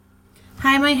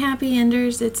Hi, my happy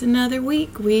enders. It's another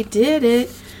week. We did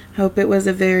it. Hope it was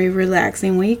a very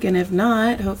relaxing week, and if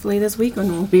not, hopefully this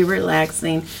weekend will be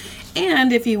relaxing.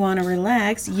 And if you want to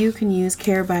relax, you can use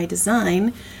Care by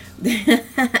Design.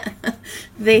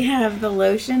 They have the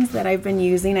lotions that I've been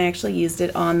using. I actually used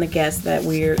it on the guest that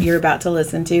you're about to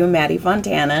listen to, Maddie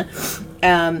Fontana.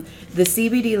 The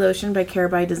CBD lotion by Care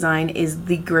by Design is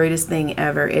the greatest thing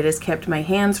ever. It has kept my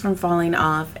hands from falling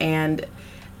off, and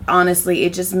honestly,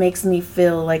 it just makes me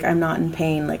feel like I'm not in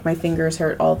pain. Like my fingers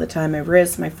hurt all the time, my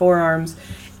wrists, my forearms,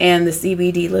 and the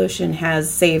CBD lotion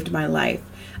has saved my life.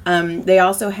 They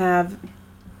also have,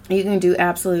 you can do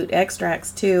absolute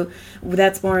extracts too.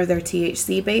 That's more of their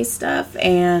THC based stuff,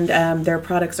 and their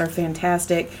products are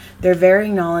fantastic. They're very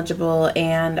knowledgeable,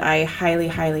 and I highly,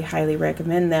 highly, highly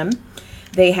recommend them.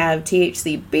 They have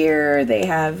THC beer. They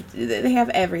have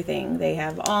everything. They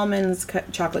have almonds,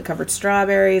 chocolate covered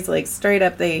strawberries, like straight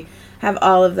up. They have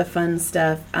all of the fun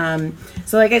stuff.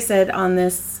 So like I said, on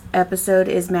this episode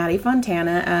is Maddie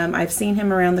Fontana. I've seen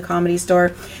him around the Comedy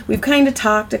Store. We've kind of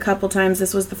talked a couple times.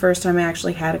 This was the first time I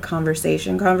actually had a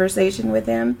conversation with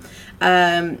him.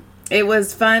 It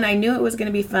was fun. I knew it was going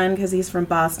to be fun because he's from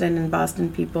Boston, and Boston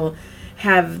people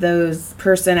have those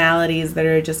personalities that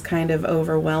are just kind of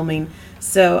overwhelming.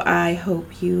 So I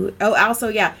hope you... Oh, also,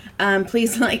 yeah.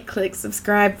 Please like, click,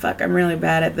 subscribe. Fuck, I'm really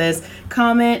bad at this.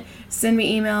 Comment. Send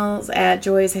me emails at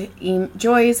Joy's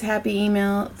happy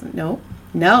email. No.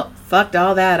 Fucked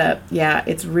all that up. Yeah,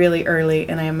 it's really early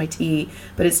and I have my tea,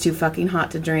 but it's too fucking hot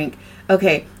to drink.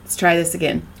 Okay, let's try this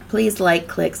again. Please like,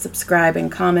 click, subscribe,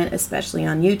 and comment, especially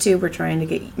on YouTube. We're trying to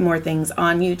get more things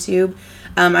on YouTube.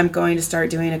 I'm going to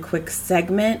start doing a quick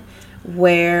segment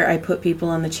where I put people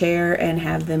on the chair and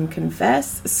have them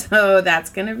confess. So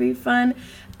that's going to be fun.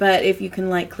 But if you can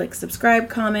like, click, subscribe,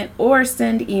 comment, or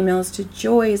send emails to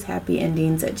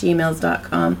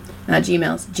joyshappyendings@gmails.com. Not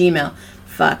Gmail.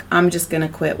 Fuck, I'm just going to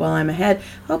quit while I'm ahead.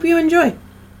 Hope you enjoy.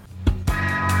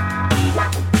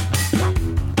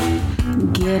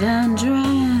 Get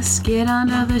undressed, get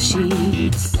under the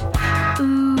sheets.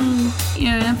 Ooh,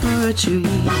 you're in for a treat.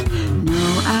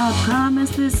 No, I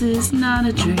promise this is not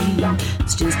a dream.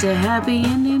 It's just a happy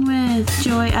ending with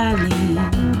Joy Eileen.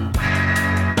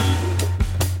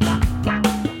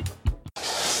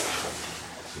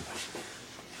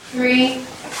 Three,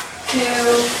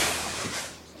 two.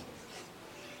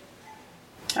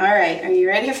 All right, are you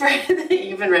ready for it?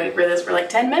 You've been ready for this for like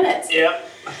 10 minutes. Yep.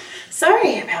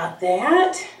 Sorry about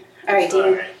that. All right, do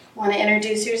you want to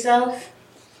introduce yourself?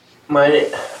 What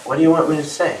do you want me to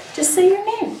say? Just say your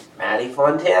name. Maddie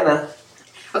Fontana.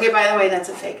 Okay, by the way, that's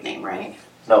a fake name, right?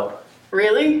 No.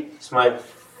 Really? It's my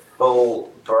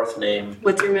full birth name.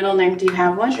 What's your middle name? Do you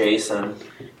have one? Jason.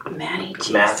 Maddie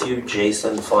Jason. Matthew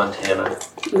Jason Fontana.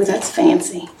 Ooh, that's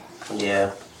fancy.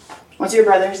 Yeah. What's your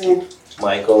brother's name?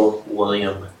 Michael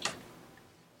William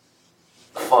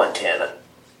Fontana.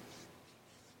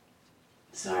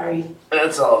 Sorry.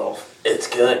 That's all. It's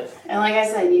good. And like I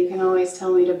said, you can always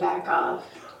tell me to back off.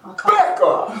 Back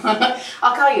off!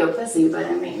 I'll call you a pussy, but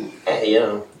I mean... Hey,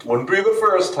 wouldn't be the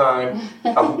first time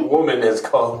a woman has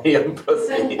called me a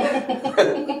pussy.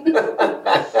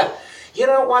 You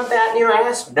don't want that in your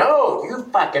ass? No, you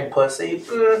fucking pussy.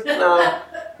 No,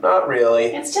 not really.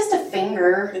 It's just a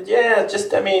finger. Yeah,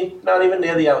 not even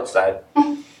near the outside.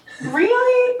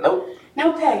 Really? Nope.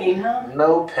 No pegging, huh?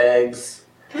 No pegs.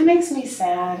 That makes me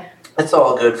sad. It's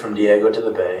all good from Diego to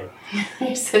the Bay.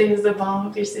 Your city is the bomb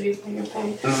of your city's finger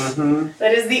peg. Mm-hmm.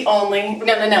 That is the only... No,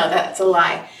 that's a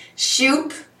lie.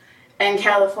 Shoop and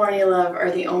California Love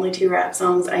are the only two rap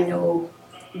songs I know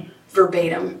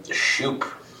verbatim. Shoop.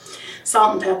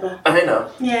 Salt and Pepper. I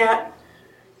know. Yeah.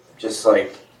 Just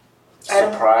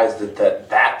surprised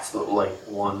that's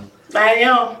one. I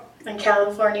know. And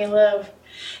California Love.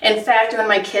 In fact, when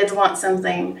my kids want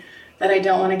something that I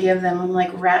don't want to give them, I'm like,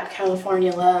 rap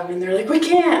California Love, and they're like, we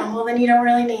can't. Well, then you don't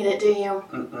really need it, do you?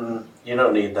 Mm-mm. You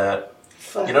don't need that.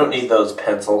 Fuck. You don't need those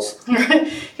pencils. You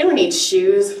don't need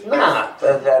shoes. Nah,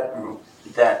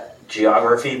 that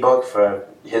geography book for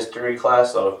history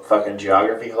class or fucking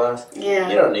geography class. Yeah.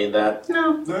 You don't need that.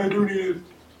 No. I do need it.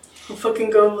 I'll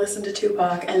fucking go listen to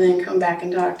Tupac and then come back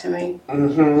and talk to me.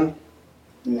 Mm-hmm.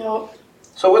 Nope.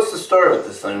 So what's the story with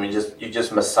this thing? You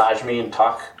just massage me and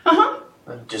talk? Uh-huh.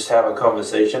 Just have a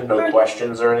conversation, no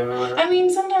questions or anything like that? I mean,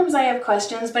 sometimes I have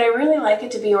questions, but I really like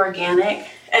it to be organic.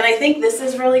 And I think this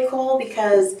is really cool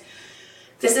because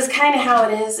this is kind of how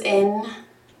it is in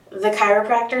the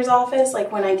chiropractor's office.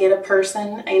 Like when I get a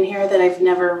person in here that I've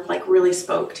never really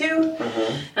spoke to.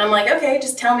 Mm-hmm. And I'm like, okay,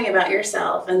 just tell me about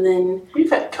yourself. And then... We've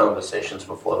had conversations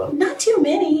before though. Not too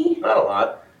many. Not a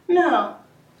lot. No.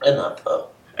 Enough though.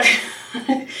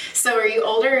 So are you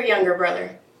older or younger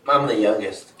brother? I'm the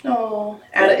youngest. Oh,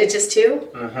 it's just two?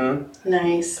 Mm-hmm.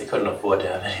 Nice. They couldn't afford to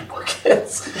have any more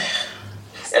kids.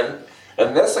 And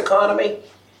in this economy...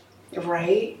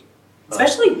 Right?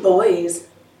 Especially boys.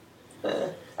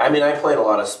 I mean, I played a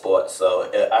lot of sports,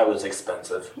 so I was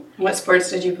expensive. What sports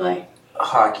did you play?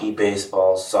 Hockey,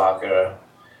 baseball, soccer,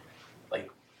 like,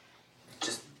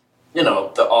 just, you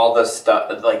know, all the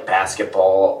stuff, like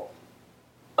basketball.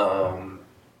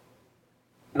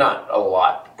 Not a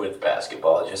lot with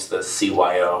basketball, just the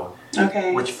CYO.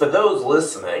 Okay. Which, for those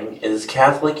listening, is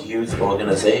Catholic Youth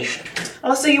Organization.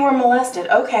 Oh, so you were molested.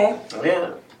 Okay.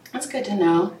 Yeah. That's good to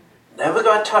know. Never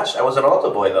got touched. I was an altar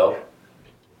boy, though.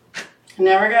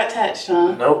 Never got touched,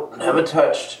 huh? Nope, never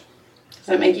touched. Does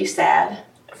that make you sad?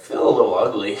 I feel a little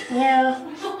ugly. Yeah.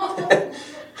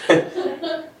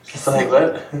 It's like,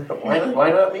 what? Why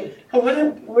not me?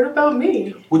 What about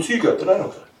me? What's he got that I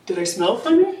don't got? Did I smell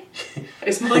funny? I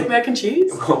smell like mac and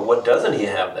cheese? What doesn't he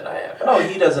have that I have? Oh,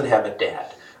 he doesn't have a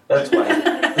dad. That's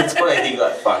why he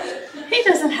got fucked. He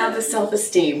doesn't have the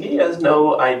self-esteem. He has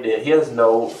no idea. He has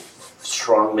no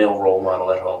strong male role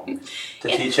model at home to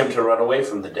teach him to run away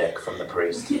from the dick from the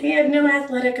priest. He had no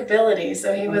athletic ability,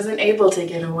 so he wasn't able to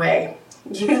get away.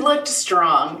 You looked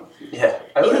strong. Yeah,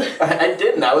 I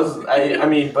didn't. I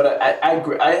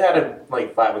had a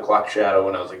like 5 o'clock shadow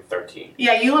when I was like 13.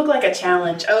 Yeah, you look like a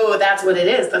challenge. Oh, that's what it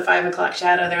is, the 5 o'clock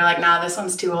shadow. They're like, nah, this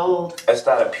one's too old. I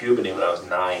started puberty when I was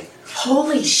 9.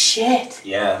 Holy shit.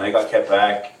 Yeah, and I got kept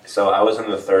back. So I was in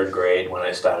the 3rd grade when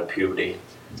I started puberty.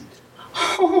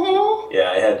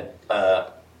 Yeah, I had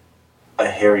a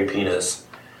hairy penis.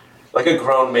 Like a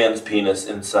grown man's penis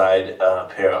inside a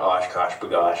pair of Oshkosh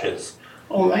bagoshes.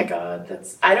 Oh my god,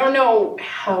 I don't know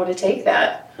how to take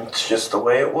that. It's just the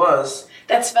way it was.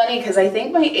 That's funny because I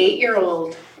think my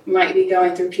 8-year-old might be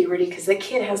going through puberty because the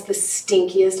kid has the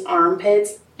stinkiest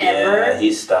armpits ever. Yeah,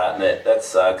 he's starting it. That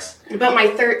sucks. But my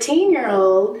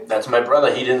 13-year-old... That's my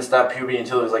brother. He didn't stop puberty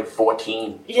until he was like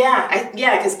 14. Yeah,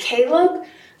 because Caleb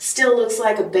still looks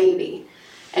like a baby.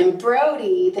 And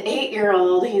Brody, the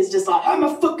 8-year-old, he's just like, I'm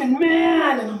a fucking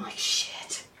man. And I'm like, shit.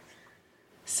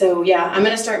 So, yeah, I'm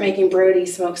going to start making Brody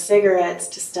smoke cigarettes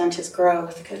to stunt his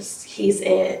growth because he's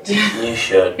it. You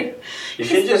should. You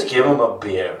should just give him a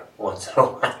beer once in a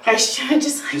while. I should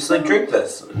just drink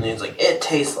this. And he's like, it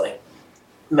tastes like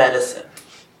medicine.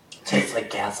 It tastes like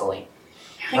gasoline.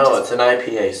 No, it's an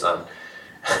IPA, son.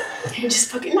 I'm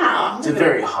just fucking, no. It's a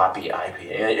very hoppy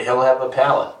IPA. He'll have a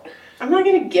palate. I'm not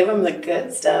going to give him the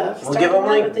good stuff. We'll give him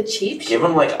with the cheap shit. Give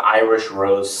him like Irish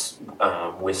Rose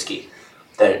whiskey.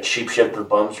 That cheap shit the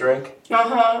bums drink.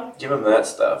 Uh-huh. Give him that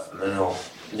stuff, and then he'll,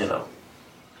 you know.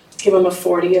 Give him a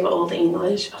 40 of Old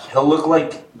English. He'll look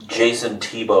like Jason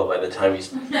Tebow by the time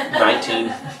he's 19.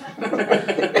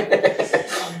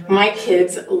 My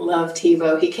kids love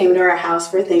Tebow. He came to our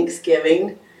house for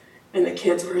Thanksgiving, and the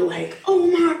kids were like, oh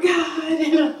my God.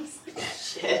 And I was like,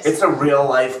 shit. It's a real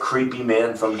life creepy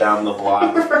man from down the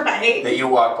block. Right. That you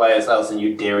walk by his house and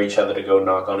you dare each other to go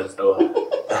knock on his door.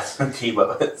 That's what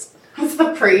Tebow is. It's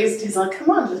the priest. He's like,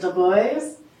 come on, little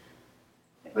boys.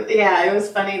 Yeah, it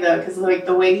was funny though, because like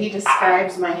the way he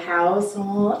describes my house, I'm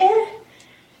like,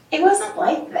 it wasn't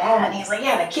like that. And he's like,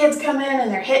 yeah, the kids come in and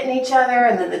they're hitting each other,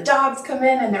 and then the dogs come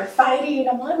in and they're fighting.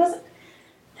 I'm like, it wasn't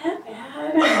that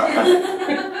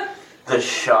bad. The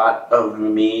shot of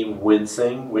me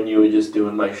wincing when you were just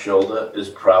doing my shoulder is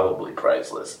probably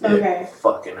priceless. Okay. It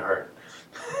fucking hurt.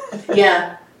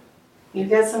 Yeah. You've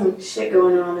got some shit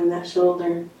going on in that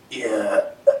shoulder.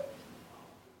 Yeah.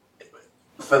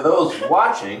 For those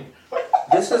watching,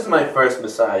 this is my first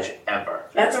massage ever.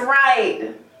 That's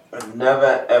right. I've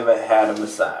never ever had a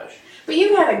massage. But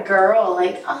you got a girl,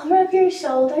 like, I'll rub your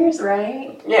shoulders,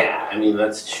 right? Yeah, I mean,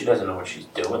 she doesn't know what she's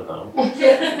doing, though.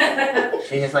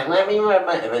 She's like, let me rub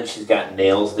my... And then she's got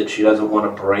nails that she doesn't want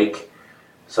to break.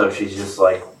 So she's just,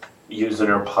 like, using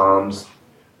her palms.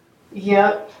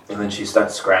 Yep. And then she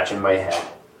starts scratching my head.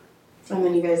 And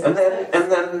then you guys... And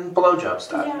then blowjob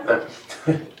start. Yeah.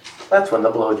 That's when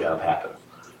the blowjob happens.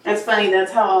 That's funny.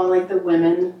 That's how all, like, the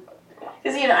women...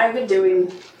 Because, you know, I've been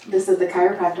doing this at the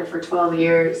chiropractor for 12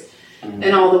 years. Mm-hmm.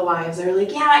 And all the wives are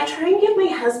like, yeah, I try and get my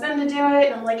husband to do it.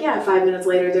 And I'm like, yeah, 5 minutes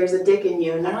later, there's a dick in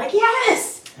you. And they're like,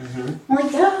 yes! Mm-hmm. I'm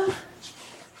like, duh.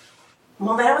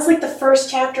 Well, that was like the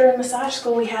first chapter in massage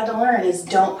school we had to learn is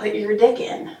don't put your dick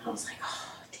in. I was like,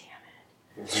 oh,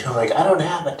 damn it. You're like, I don't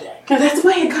have a dick. And that's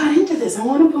why I got into this. I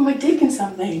want to put my dick in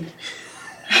something.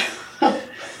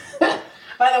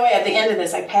 By the way, at the end of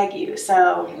this, I peg you,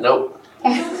 so... Nope.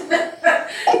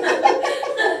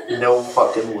 No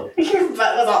fucking way. Your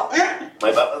butt was all...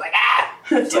 My butt was like, ah!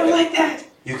 Don't like that.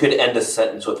 You could end a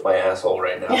sentence with my asshole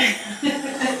right now.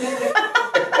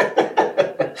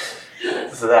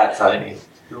 It's that tiny.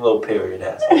 A little period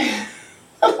asshole.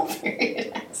 Little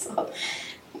period asshole.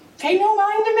 Pay no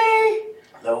mind to me.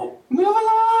 Nope. Move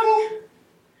along.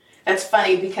 That's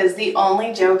funny because the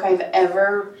only joke I've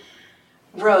ever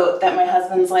wrote that my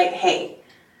husband's like, hey,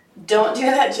 don't do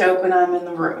that joke when I'm in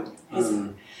the room.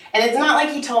 And it's not like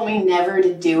he told me never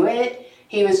to do it.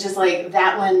 He was just like,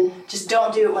 that one, just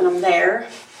don't do it when I'm there,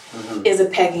 is a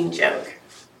pegging joke.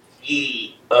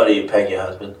 Oh, do you peg your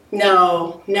husband?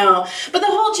 No. But the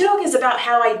whole joke is about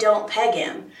how I don't peg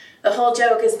him. The whole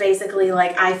joke is basically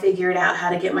like I figured out how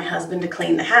to get my husband to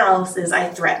clean the house is I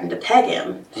threatened to peg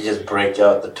him. You just break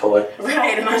out the toy?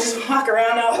 Right, and I just walk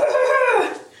around all,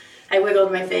 I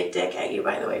wiggled my fake dick at you,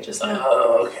 by the way, just now.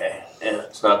 Oh, okay. Yeah,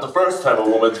 it's not the first time a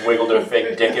woman's wiggled her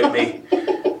fake dick at me.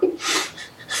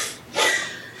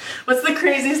 What's the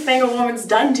craziest thing a woman's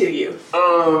done to you?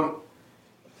 I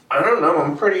don't know.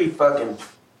 I'm pretty fucking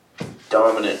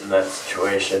dominant in that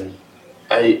situation.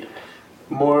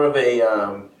 More of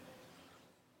a,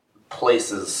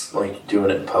 places, like doing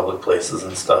it in public places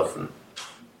and stuff. And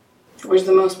where's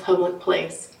the most public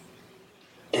place?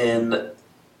 in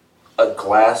a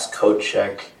glass coat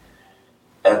check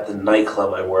at the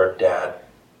nightclub I worked at,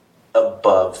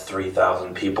 above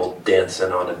 3,000 people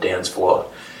dancing on a dance floor,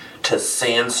 to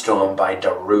Sandstorm by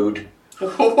Darude.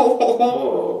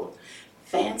 Oh,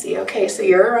 fancy. Okay, so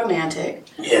you're a romantic.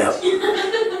 Yeah.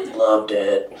 Loved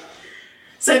it.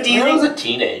 So do you When I think... was a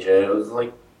teenager, it was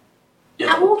like...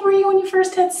 How old were you when you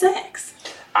first had sex?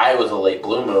 I was a late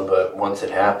bloomer, but once it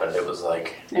happened, it was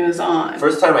like... It was on.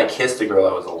 First time I kissed a girl,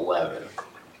 I was 11.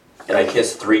 And I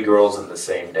kissed 3 girls in the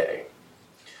same day.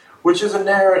 Which is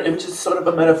which is sort of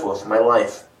a metaphor for my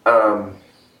life.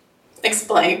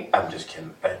 Explain. I'm just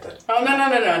kidding. Oh, no.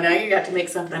 Now you got to make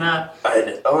something up.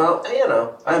 I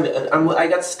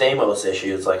got Stamos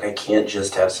issues. Like, I can't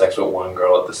just have sex with one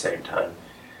girl at the same time.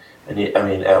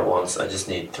 At once. I just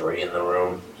need 3 in the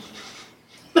room.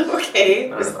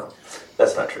 Okay. I don't know.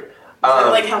 That's not true.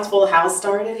 Like how Full House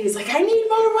started? He's like, I need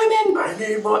more women. I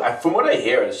need more. From what I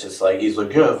hear, it's just like, he's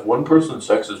like, yeah, if one person's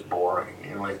sex is boring. And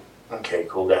you're like, okay,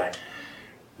 cool guy.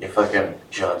 You're fucking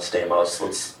John Stamos.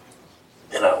 Let's,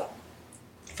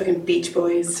 Fucking Beach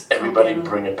Boys. everybody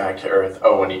bring it back to earth.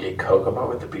 Oh, when he did Kokomo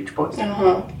with the Beach Boys?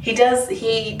 Uh-huh. He does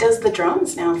the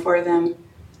drums now for them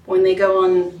when they go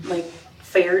on, like,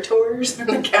 fair tours. The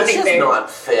It's county just fair. not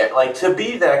fair. Like, to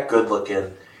be that good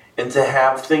looking and to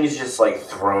have things just, like,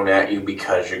 thrown at you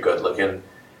because you're good looking.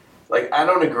 Like, I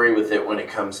don't agree with it when it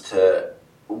comes to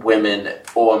women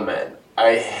or men.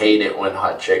 I hate it when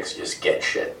hot chicks just get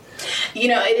shit. You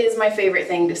know, it is my favorite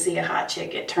thing to see a hot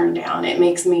chick get turned down. It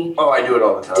makes me Oh, I do it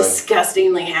all the time.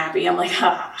 disgustingly happy. I'm like,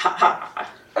 ha, ha, ha.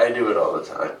 I do it all the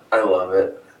time. I love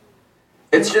it.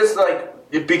 It's just like,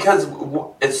 because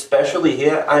especially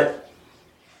here,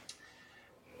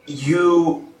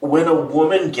 when a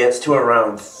woman gets to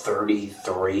around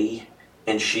 33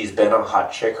 and she's been a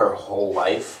hot chick her whole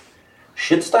life,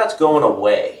 shit starts going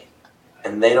away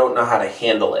and they don't know how to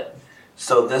handle it.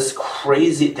 So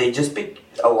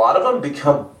a lot of them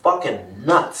become fucking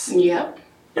nuts. Yep.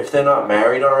 If they're not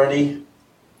married already,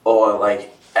 or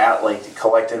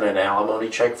collecting an alimony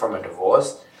check from a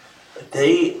divorce,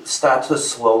 they start to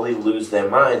slowly lose their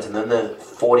minds, and then they're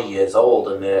 40 years old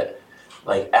and they're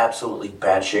like absolutely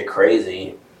batshit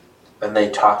crazy, and they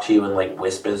talk to you in like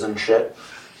whispers and shit.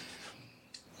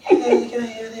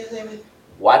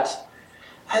 What?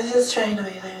 I was just trying to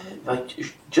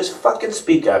just fucking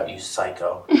speak up, you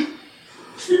psycho.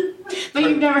 But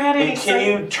you've never had any And can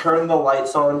you turn the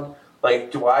lights on?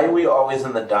 Like, why are we always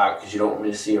in the dark? Because you don't want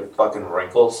me to see your fucking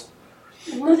wrinkles?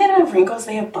 No, they don't have wrinkles.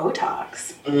 They have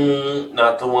Botox.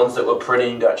 Not the ones that were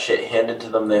pretty and got shit handed to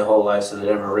them their whole life so they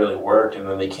never really worked, and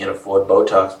then they can't afford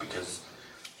Botox because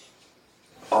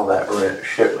all that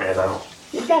shit ran out.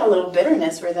 You've got a little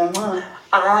bitterness for them, huh?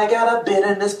 I got a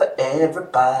bitterness for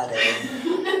everybody.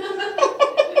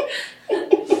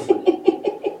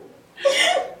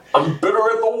 I'm bitter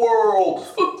at the world.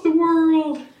 Fuck the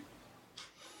world.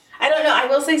 I don't know. I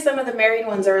will say some of the married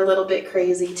ones are a little bit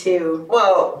crazy, too.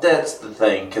 Well, that's the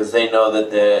thing, because they know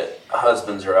that their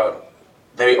husbands are out.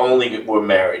 They only were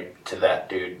married to that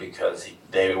dude because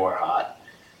they were hot.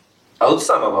 Oh,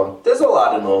 some of them. There's a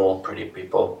lot of normal, pretty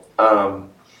people.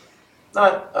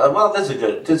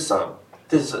 There's some.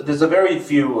 There's a very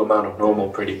few amount of normal,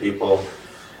 pretty people.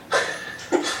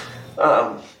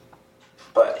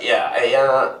 But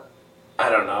yeah, I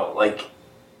don't know. Like,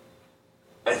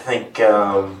 I think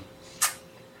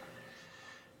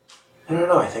I don't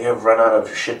know. I think I've run out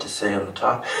of shit to say on the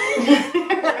topic.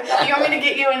 You want me to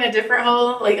get you in a different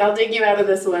hole? Like, I'll dig you out of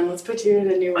this one. Let's put you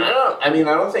in a new one. I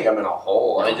don't think I'm in a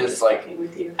hole. No, I just like,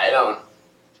 with you. I don't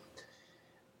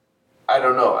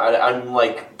know. I'm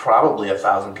like probably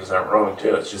 1,000% wrong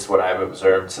too. It's just what I've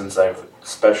observed since I've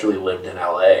especially lived in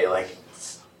LA. Like,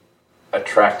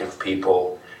 attractive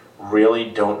people really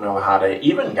don't know how to,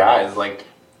 even guys, like,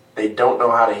 they don't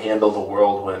know how to handle the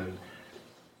world when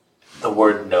the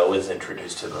word no is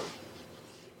introduced to them.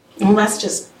 Well, that's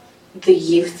just the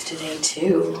youth today,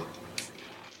 too.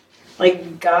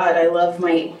 Like, God, I love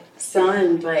my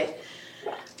son, but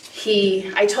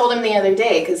I told him the other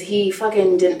day, because he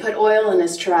fucking didn't put oil in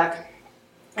his truck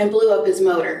and blew up his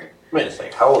motor. Wait a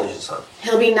second, how old is your son?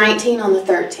 He'll be 19 on the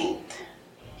 13th.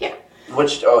 Yeah.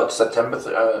 It's September,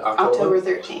 October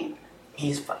 13th.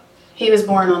 He's fine. He was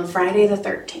born on Friday the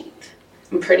 13th.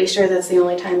 I'm pretty sure that's the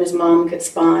only time his mom could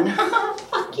spawn.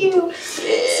 Fuck you.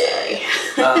 Yeah.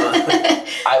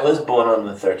 I was born on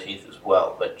the 13th as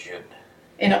well, but June.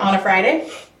 On a Friday?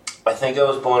 I think I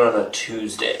was born on a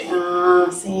Tuesday.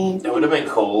 See. It would have been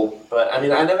cool, but I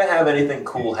mean, I never have anything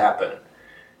cool happen.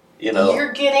 You know?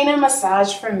 You're getting a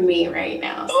massage from me right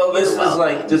now. So it's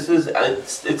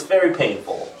very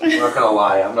painful. I'm not gonna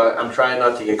lie. I'm trying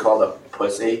not to get called a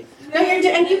pussy. No,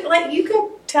 and you can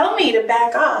tell me to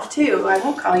back off too. I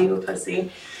won't call you a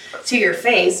pussy to your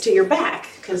face, to your back,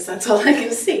 because that's all I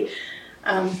can see.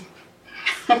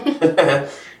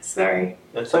 Sorry.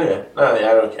 It's okay. No, I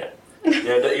don't care.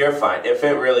 You're fine. If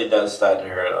it really does start to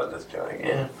hurt, I'll just be like,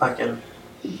 yeah, fucking.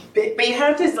 But you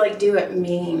have to like do it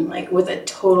mean, like with a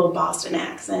total Boston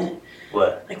accent.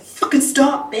 What? Like, fucking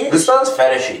stop, bitch. This sounds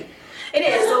fetishy. It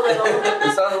is a little.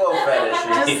 It sounds a little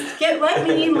fetishy. Just let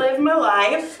me live my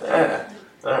life. Yeah.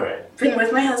 All right. Been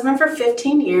with my husband for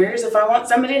 15 years. If I want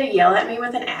somebody to yell at me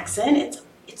with an accent,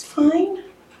 it's fine.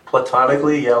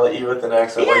 Platonically yell at you with an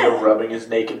accent while you're rubbing his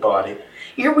naked body.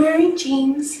 You're wearing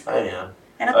jeans. I am.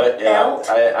 And a belt.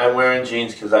 I'm wearing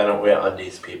jeans because I don't wear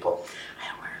undies, people.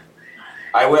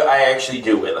 I actually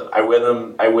do wear them.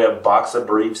 I wear boxer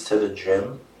briefs to the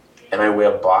gym, and I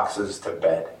wear boxers to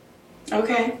bed.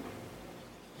 Okay.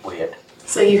 Weird.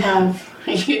 So you have...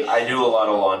 I do a lot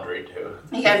of laundry, too.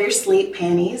 You have your sleep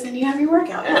panties, and you have your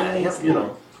workout panties. You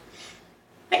know.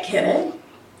 I get it.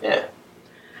 Yeah.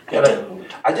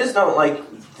 I just don't like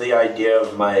the idea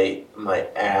of my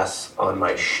ass on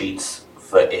my sheets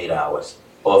for 8 hours.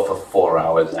 Or for 4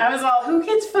 hours. I was all, who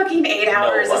gets fucking 8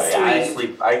 hours of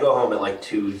sleep? I go home at like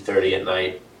 2:30 at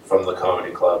night from the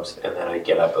comedy clubs, and then I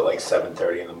get up at like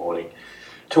 7:30 in the morning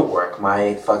to work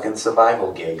my fucking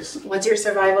survival gigs. What's your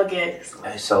survival gigs?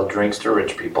 I sell drinks to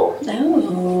rich people.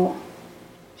 Oh.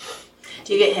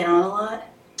 Do you get hit on a lot?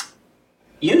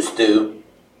 Used to.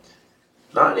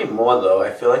 Not anymore, though. I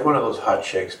feel like one of those hot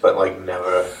chicks, but like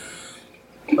never.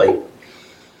 Like...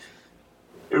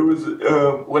 It was,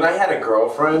 when I had a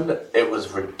girlfriend, it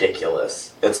was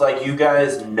ridiculous. It's like you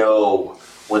guys know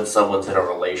when someone's in a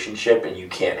relationship and you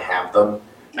can't have them.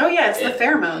 Oh yeah, it's the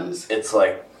pheromones. It's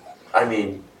like, I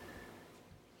mean,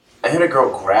 I had a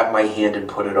girl grab my hand and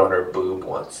put it on her boob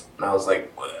once. And I was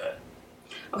like, what?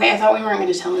 Okay, I thought we weren't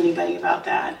going to tell anybody about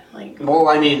that. Like, well,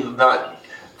 I mean,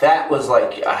 that was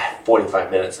like 45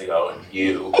 minutes ago, and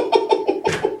you're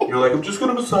like, I'm just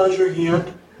going to massage your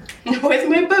hand. With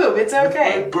my boob, it's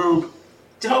okay. With my boob.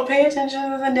 Don't pay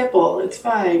attention to the nipple. It's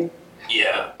fine.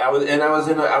 Yeah, I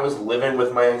was living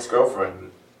with my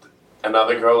ex-girlfriend.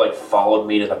 Another girl like followed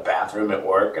me to the bathroom at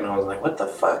work, and I was like, "What the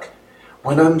fuck?"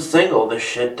 When I'm single, this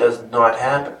shit does not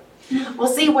happen. Well,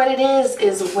 see, what it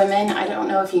is women. I don't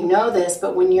know if you know this,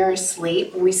 but when you're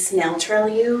asleep, we snell trail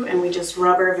you, and we just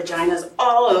rub our vaginas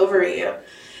all over you,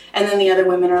 and then the other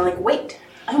women are like, "Wait,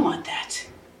 I want that."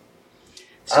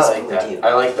 I like that.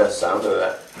 I like the sound of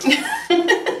that.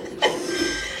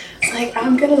 It's like,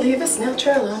 I'm gonna leave a snail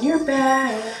trail on your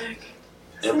back.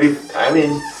 It'd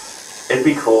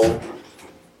be cool.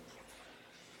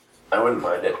 I wouldn't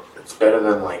mind it. It's better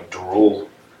than like drool.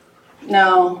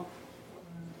 No.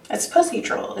 It's pussy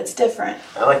drool. It's different.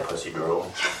 I like pussy drool.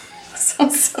 That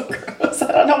sounds so gross. I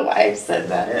don't know why I said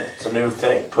that. Yeah, it's a new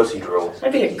thing, pussy drool.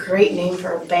 That'd be a great name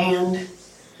for a band.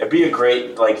 It'd be a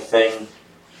great like thing.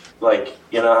 Like,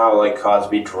 you know how like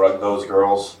Cosby drugged those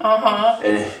girls? Uh-huh.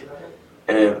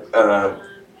 And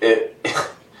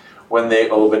when they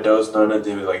overdosed on it,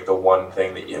 it was like the one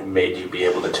thing that made you be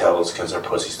able to tell is because their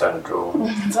pussy started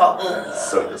drooling. It's all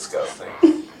so disgusting.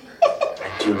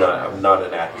 I'm not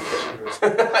an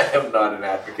advocate. I am not an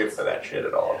advocate for that shit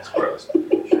at all. It's gross.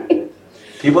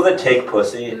 People that take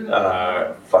pussy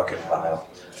are fucking vile.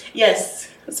 Yes.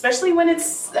 Especially when it's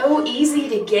so easy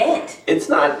to get. It's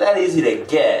not that easy to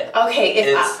get. Okay,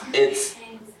 it's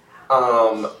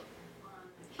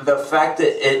the fact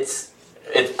that it's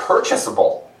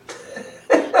purchasable.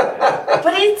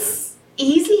 But it's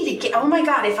easy to get. Oh my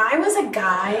god, if I was a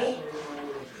guy,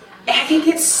 I could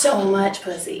get so much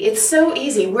pussy. It's so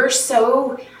easy. We're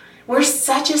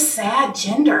such a sad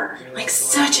gender. Like,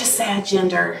 such a sad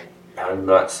gender. I'm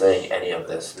not saying any of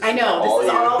this. I know, this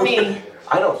is all me.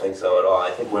 I don't think so at all.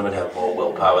 I think women have more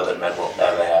willpower than men will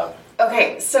ever have.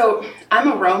 Okay, so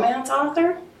I'm a romance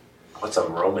author. What's a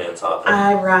romance author?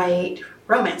 I write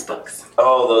romance books.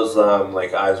 Oh, those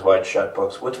like Eyes Wide Shut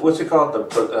books. What's it called?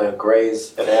 The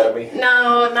Grey's Anatomy?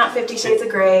 No, not 50 Shades of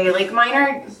Grey. Like,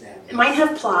 mine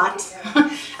have plot.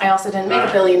 I also didn't make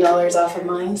 $1 billion off of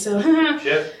mine, so.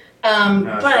 Shit.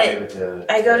 But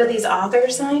I go to these author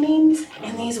signings,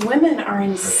 and these women are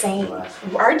insane.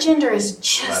 Our gender is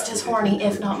just as horny,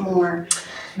 if not more,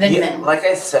 than men. Like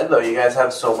I said though, you guys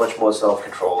have so much more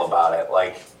self-control about it.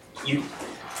 Like you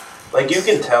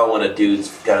can tell when a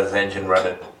dude's got his engine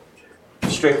running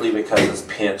strictly because his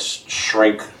pants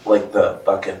shrink like the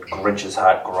fucking Grinch's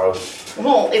hot grows.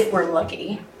 Well, if we're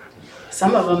lucky.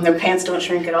 Some of them, their pants don't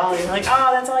shrink at all. You're like, oh,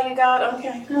 that's all you got?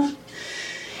 Okay.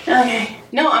 Okay.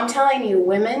 No, I'm telling you,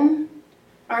 women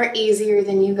are easier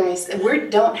than you guys. We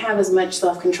don't have as much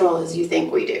self-control as you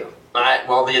think we do.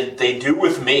 Well, they do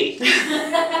with me.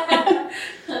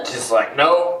 Just like,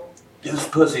 no, this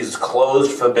pussy's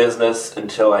closed for business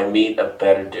until I meet a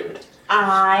better dude.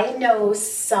 I know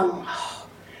some...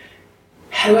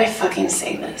 How do I fucking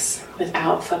say this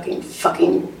without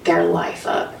fucking their life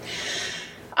up?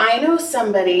 I know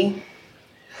somebody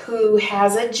who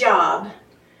has a job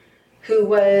who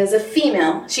was a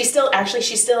female. She still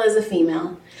is a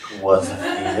female. Was a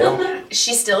female?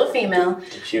 She's still a female.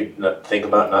 Did you not think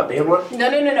about not being one?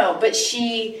 No. But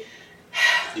she...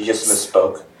 You just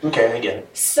misspoke. Okay, I get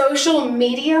it. Social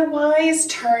media-wise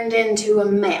turned into a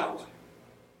male.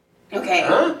 Okay.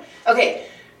 Huh? Okay.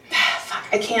 Fuck,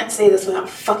 I can't say this without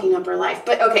fucking up her life.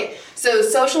 But okay, so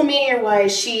social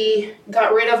media-wise, she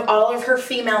got rid of all of her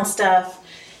female stuff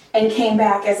and came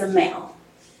back as a male.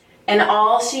 And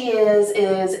all she is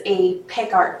a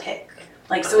pic art pic.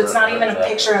 Like, so it's not even a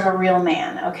picture of a real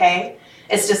man, okay?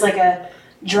 It's just like a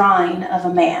drawing of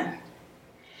a man.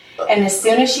 And as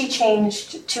soon as she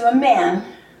changed to a man,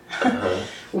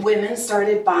 women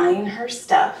started buying her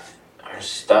stuff. Her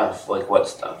stuff? Like what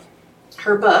stuff?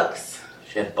 Her books.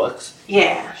 She had books?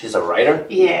 Yeah. She's a writer?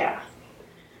 Yeah.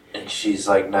 And she's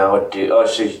like now a dude. Oh,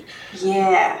 she...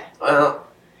 Yeah. Well...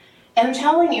 And I'm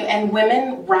telling you, and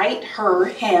women write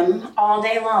him all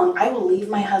day long. I will leave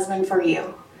my husband for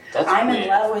you. I'm weird. in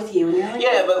love with you. And you're like,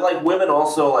 yeah, but like women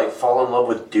also like fall in love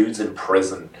with dudes in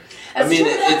prison. I mean,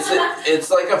 it's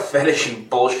like a fetishy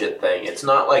bullshit thing. It's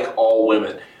not like all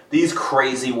women. These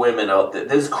crazy women out there.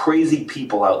 There's crazy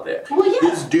people out there. Well, yeah.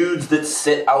 There's dudes that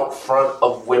sit out front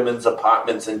of women's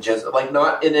apartments and just like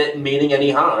not in it meaning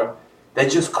any harm. They're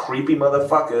just creepy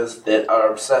motherfuckers that are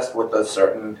obsessed with a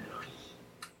certain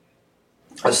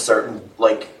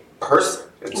like person.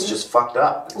 It's just fucked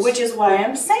up. Which is why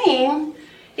I'm saying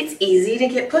it's easy to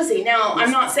get pussy. Now, I'm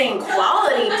not saying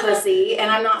quality pussy, and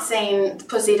I'm not saying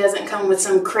pussy doesn't come with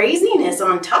some craziness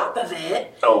on top of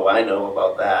it. Oh, I know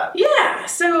about that. Yeah,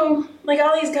 so, like,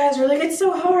 all these guys are like, it's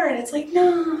so hard. It's like,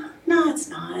 no, it's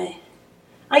not.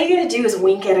 All you gotta do is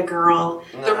wink at a girl,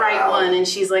 the right one, and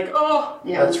she's like, oh.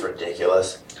 Yeah. That's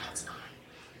ridiculous.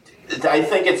 I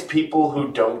think it's people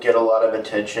who don't get a lot of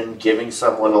attention, giving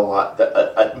someone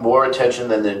more attention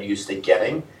than they're used to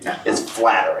getting is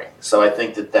flattering. So I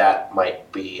think that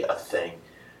might be a thing.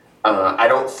 I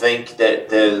don't think that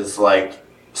there's like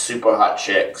super hot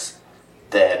chicks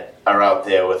that are out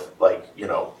there with like, you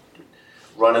know,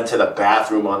 running to the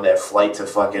bathroom on their flight to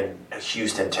fucking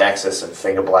Houston, Texas and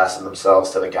finger blasting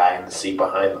themselves to the guy in the seat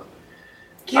behind them.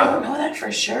 You don't know that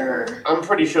for sure. I'm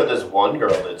pretty sure there's one girl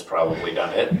that's probably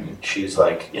done it. She's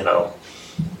like, you know...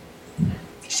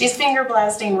 She's finger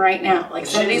blasting right now. Like,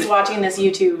 somebody's watching this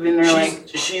YouTube and they're like...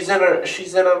 She's in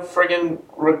a friggin'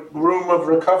 room of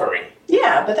recovery.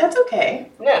 Yeah, but that's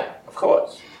okay. Yeah, of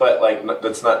course. But, like,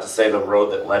 that's not to say the road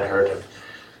that led her to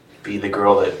be the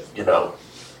girl that, you know,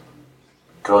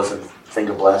 goes and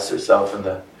finger blasts herself in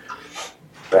the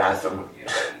bathroom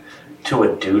to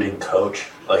a dude in coach.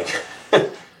 Like...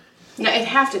 No, it'd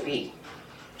have to be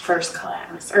first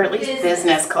class, or at least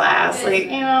business class. Like,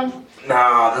 you know.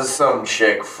 Nah, there's some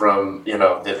chick from, you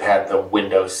know, that had the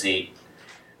window seat.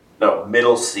 No,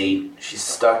 middle seat. She's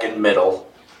stuck in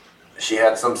middle. She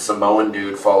had some Samoan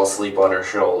dude fall asleep on her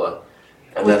shoulder.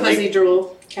 And with pussy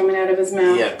drool coming out of his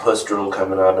mouth. Yeah, puss drool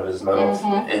coming out of his mouth.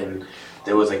 Mm-hmm. And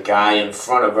there was a guy in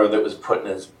front of her that was putting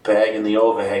his bag in the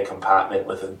overhead compartment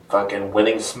with a fucking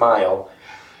winning smile.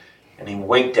 And he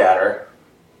winked at her.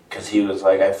 Because he was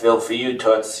like, I feel for you,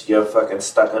 Toots. You're fucking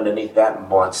stuck underneath that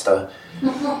monster.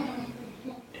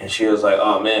 And she was like,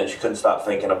 oh man, she couldn't stop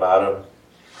thinking about him.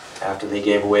 After they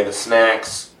gave away the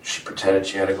snacks, she pretended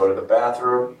she had to go to the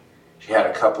bathroom. She had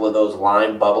a couple of those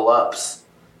lime bubble ups.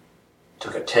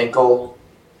 Took a tinkle.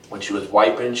 When she was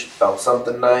wiping, she felt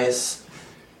something nice.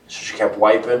 So she kept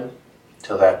wiping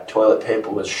till that toilet paper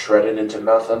was shredded into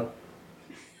nothing.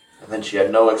 And then she had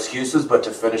no excuses but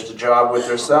to finish the job with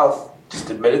herself. Just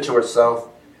admitted to herself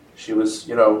she was,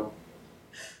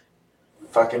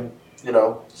 fucking,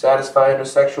 satisfying her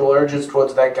sexual urges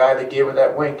towards that guy that gave her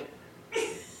that wink.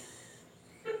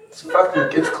 It's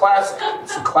classic.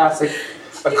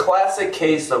 It's a classic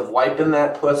case of wiping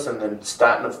that puss and then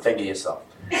starting to finger yourself.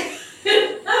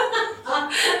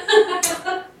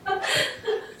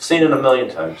 Seen it a million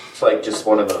times. It's like just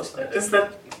one of those things.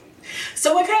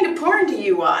 So what kind of porn do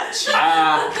you watch?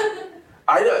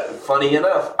 Funny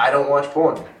enough, I don't watch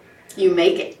porn. You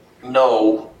make it.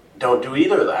 No, don't do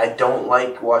either of that. I don't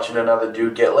like watching another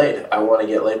dude get laid. I want to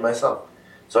get laid myself.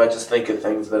 So I just think of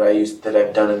things that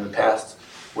I've done in the past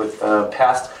with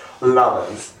past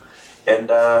lovers. And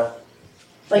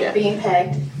being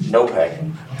pegged. No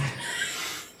pegging.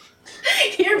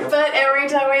 Your butt every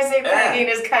time I say pegging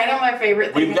is kind of my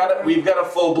favorite thing. We've got a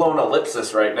full-blown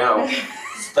ellipsis right now.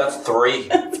 That's 3.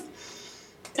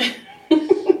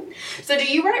 So do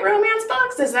you write romance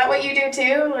books? Is that what you do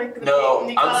too? No,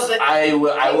 I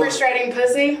will shredding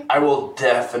pussy. I will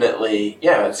definitely.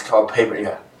 Yeah, it's called paper.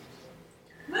 Yeah.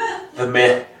 The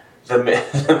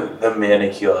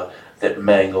manicure that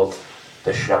mangled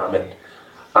the shaman.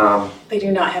 They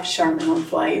do not have Charmin on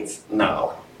flights.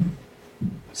 No.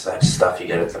 It's that stuff you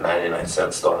get at the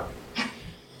 99-cent store.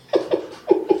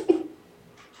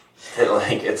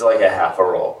 It's like a half a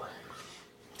roll.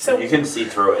 So you can see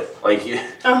through it.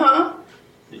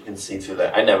 You can see through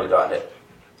that. I never got it.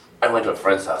 I went to a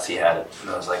friend's house, he had it.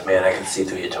 And I was like, man, I can see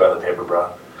through your toilet paper,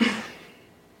 bro.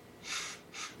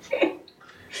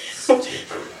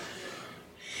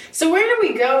 So where do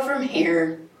we go from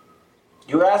here?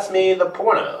 You asked me the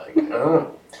porno.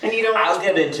 And you don't. I'll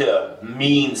get into a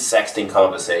mean sexting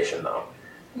conversation, though.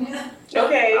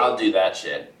 Okay. I'll do that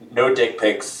shit. No dick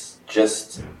pics,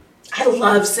 just... I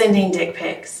love sending dick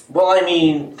pics. Well, I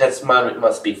mean, it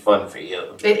must be fun for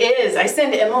you. It is. I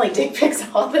send Emily dick pics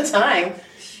all the time.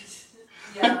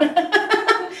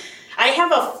 Yeah. I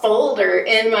have a folder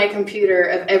in my computer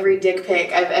of every dick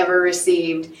pic I've ever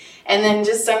received. And then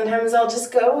just sometimes I'll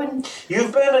just go and...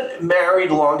 You've been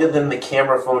married longer than the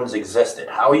camera phones existed.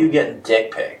 How are you getting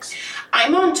dick pics?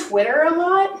 I'm on Twitter a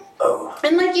lot. Oh.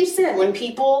 And like you said, when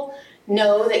people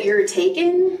know that you're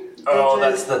taken...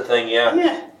 that's the thing, yeah.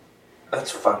 Yeah. That's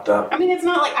fucked up. I mean, it's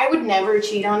not like I would never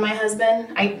cheat on my husband.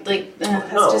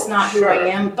 That's just not who I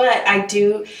am. But I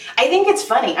think it's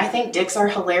funny. I think dicks are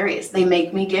hilarious. They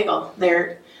make me giggle.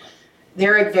 They're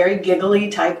a very giggly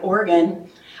type organ.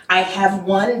 I have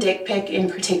one dick pic in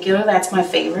particular that's my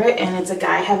favorite, and it's a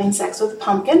guy having sex with a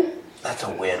pumpkin. That's a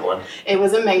weird one. It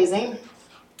was amazing.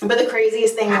 But the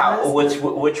craziest thing was...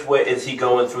 Which way? Is he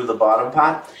going through the bottom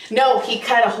part? No, he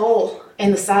cut a hole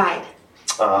in the side.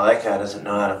 Oh, that guy doesn't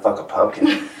know how to fuck a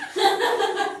pumpkin.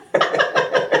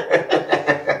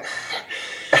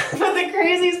 But the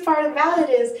craziest part about it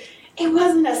is, it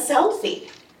wasn't a selfie.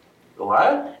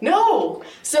 What? No.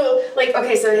 So, so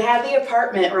they have the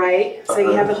apartment, right? So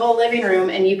you have the whole living room,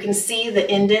 and you can see the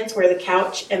indents where the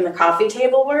couch and the coffee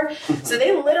table were. So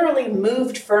they literally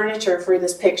moved furniture for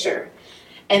this picture.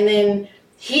 And then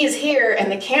he's here, and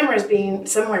the camera's being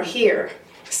somewhere here.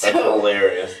 That's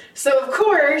hilarious. So, of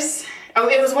course... Oh,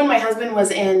 it was when my husband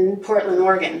was in Portland,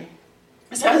 Oregon.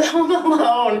 So I was home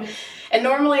alone. And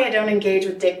normally I don't engage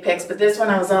with dick pics, but this one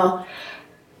I was all,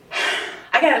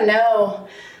 I gotta know.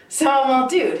 So I'm all,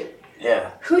 dude.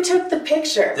 Yeah. Who took the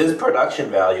picture? There's production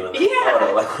value in this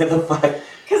photo. Like, what the fuck?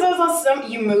 Because I was all,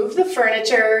 you moved the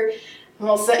furniture.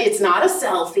 Well, so it's not a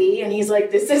selfie. And he's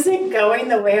like, this isn't going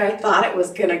the way I thought it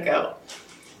was gonna go.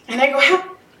 And I go,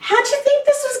 how'd you think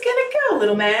this was gonna go,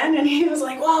 little man? And he was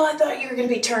like, well, I thought you were gonna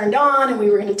be turned on and we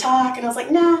were gonna talk. And I was like,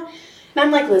 nah. And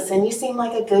I'm like, listen, you seem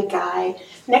like a good guy.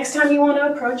 Next time you want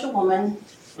to approach a woman,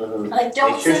 don't make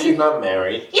sure she's not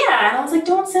married. Yeah, and I was like,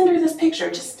 don't send her this picture.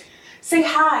 Just say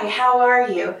hi, how are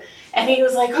you? And he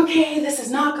was like, okay, this is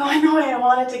not going the way I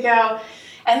want it to go.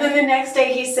 And then the next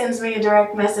day he sends me a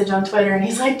direct message on Twitter and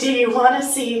he's like, do you want to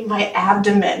see my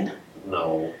abdomen?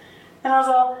 No. And I was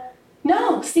all,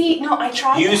 no, I tried to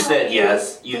help you. You said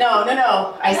yes.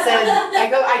 No.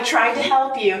 I tried to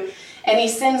help you. And he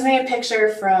sends me a picture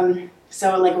from,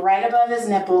 so like right above his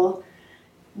nipple,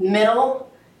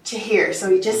 middle to here. So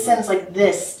he just sends like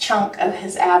this chunk of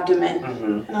his abdomen.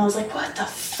 And I was like, what the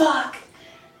fuck?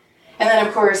 And then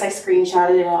of course I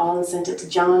screenshotted it all and sent it to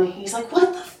John. And he's like,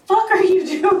 what the fuck are you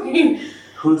doing?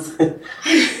 Who's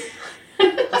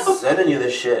sending you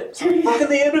this shit? It's like, fucking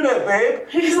the internet, babe.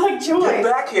 He's like, Joy. Get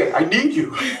back here. I need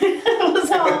you.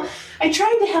 I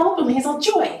tried to help him. He's all,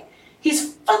 Joy,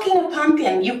 he's fucking a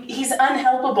pumpkin. He's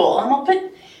unhelpable. I'm all,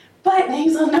 but, and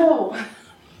he's all, no.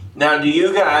 Now, do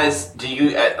you guys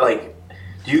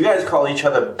call each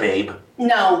other babe?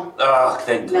 No. Oh,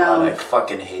 thank No. God. I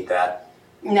fucking hate that.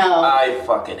 No. I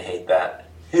fucking hate that.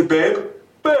 Hey, babe.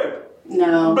 Babe.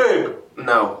 No. Babe.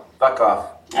 No. Fuck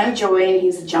off. I'm Joy and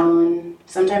he's John.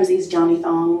 Sometimes he's Johnny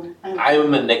Thong.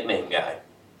 I'm a nickname guy.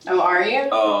 Oh, are you?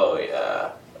 Oh,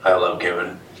 yeah. I love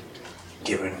giving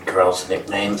girls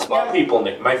nicknames. Well,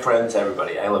 my friends,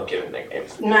 everybody. I love giving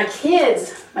nicknames. My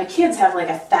kids have like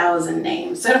 1,000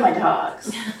 names. So do my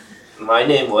dogs. My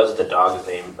name was the dog's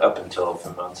name up until a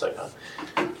few months ago.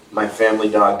 My family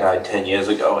dog died 10 years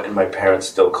ago, and my parents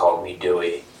still called me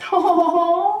Dewey.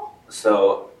 Oh.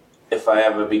 So if I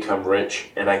ever become rich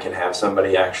and I can have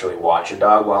somebody actually watch a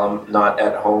dog while I'm not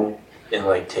at home and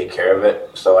like take care of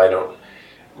it, so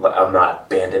I'm not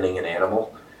abandoning an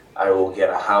animal, I will get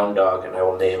a hound dog and I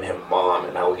will name him Mom,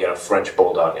 and I will get a French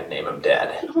bulldog and name him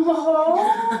Dad.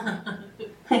 Oh.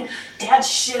 Dad's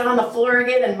shit on the floor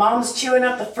again and Mom's chewing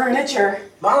up the furniture.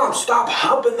 Mom, stop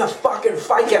humping the fucking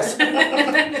ficus.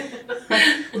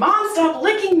 Mom, stop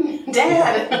licking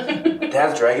Dad.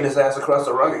 Dad's dragging his ass across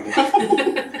the rug again.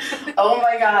 Oh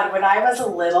my God, when I was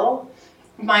little,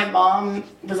 my mom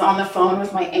was on the phone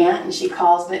with my aunt and she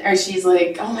calls me, or she's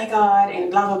like, oh my God,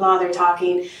 and blah, blah, blah, they're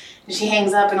talking. And she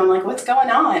hangs up and I'm like, what's going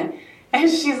on? And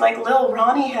she's like, little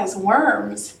Ronnie has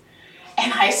worms.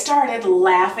 And I started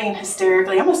laughing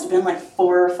hysterically. I must have been like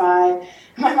 4 or 5. And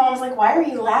my mom was like, why are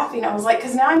you laughing? I was like,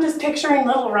 because now I'm just picturing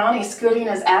little Ronnie scooting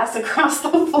his ass across the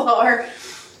floor.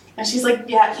 And she's like,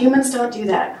 yeah, humans don't do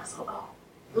that. And I was like, oh.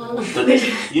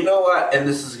 You know what? And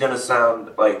this is going to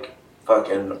sound like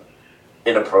fucking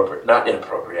inappropriate. Not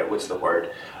inappropriate. What's the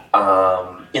word?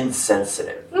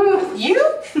 Insensitive. You?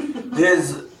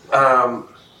 There's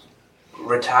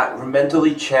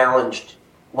mentally challenged.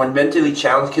 When mentally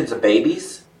challenged kids are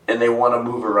babies and they want to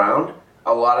move around,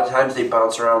 a lot of times they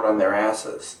bounce around on their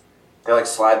asses. They like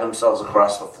slide themselves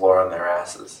across the floor on their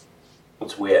asses.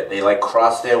 It's weird. They like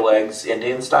cross their legs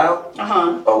Indian style.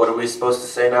 Or what are we supposed to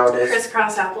say nowadays?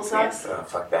 Crisscross applesauce. Oh,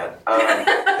 fuck that.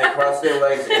 They cross their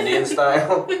legs Indian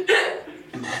style,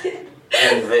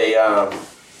 and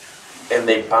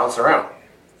they bounce around.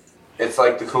 It's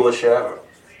like the coolest shit ever.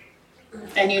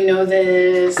 And you know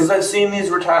this. Because I've seen these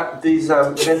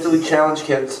mentally challenged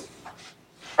kids.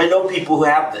 I know people who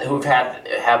have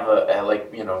a like,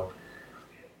 you know,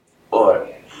 or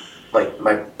like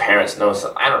my parents know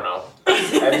some. I don't know.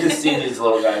 I've just seen these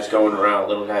little guys going around,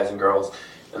 little guys and girls,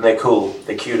 and they're cool.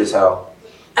 They're cute as hell.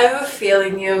 I have a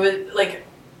feeling you have like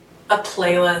a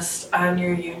playlist on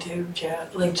your YouTube channel,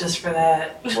 like just for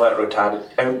that. What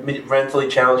retarded? Mentally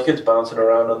challenged kids bouncing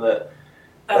around on the.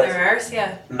 Oh, there are?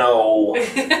 Yeah. No.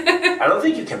 I don't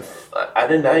think you can. I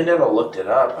never looked it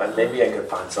up. Maybe I could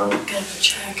find some. I'm gonna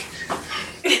check.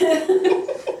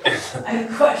 I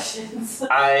have questions.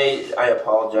 I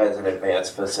apologize in advance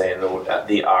for saying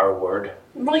the R word.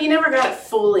 Well, you never got it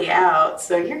fully out,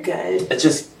 so you're good. It's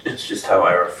just how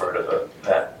I refer to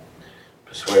that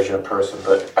persuasion of person,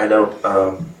 but I don't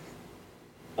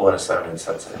want to sound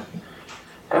insensitive.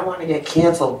 I don't want to get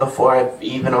canceled before I'm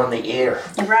even on the air.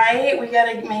 Right? We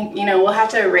gotta make, we'll have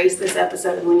to erase this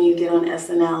episode when you get on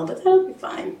SNL, but that'll be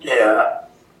fine. Yeah.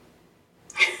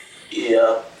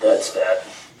 Yeah, that's that.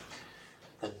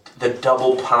 The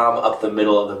double palm up the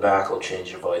middle of the back will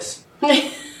change your voice.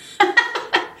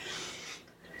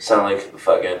 Sound like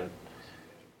fucking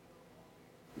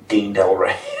Dean Del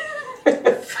Rey.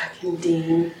 Fucking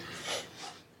Dean.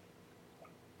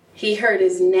 He hurt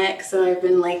his neck, so I've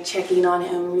been like checking on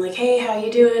him. Like, hey, how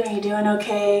you doing? Are you doing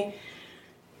okay?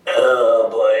 Oh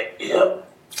boy, yep.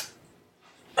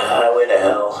 Highway to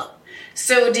hell.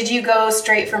 So did you go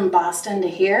straight from Boston to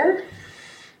here?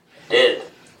 Did.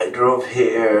 I drove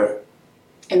here.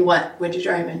 In what? What'd you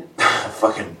drive in?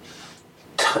 Fucking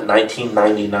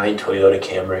 1999 Toyota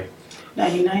Camry.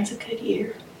 99's a good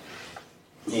year.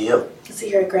 Yep. That's the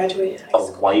year I graduated high A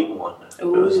school. white one.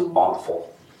 Ooh. It was awful.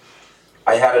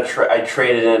 I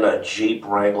traded in a Jeep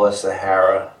Wrangler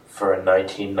Sahara for a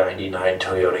 1999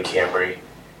 Toyota Camry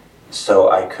so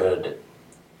I could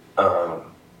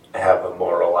have a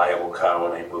more reliable car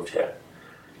when I moved here.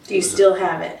 Do you still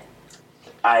have it?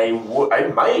 I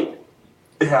might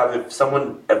have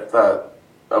if a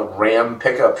Ram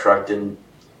pickup truck didn't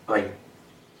like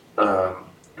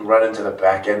run into the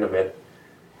back end of it.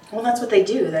 Well, that's what they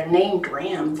do. They're named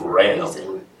Ram for a Ram.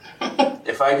 reason.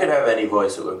 If I could have any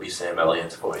voice, it would be Sam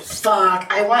Elliott's voice. Fuck,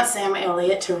 I want Sam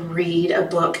Elliott to read a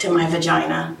book to my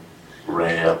vagina.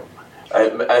 Ram.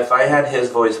 If I had his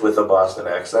voice with a Boston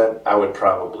accent, I'd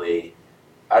probably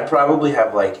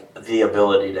have like the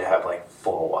ability to have like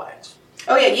 4 wives.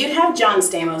 Oh yeah, you'd have John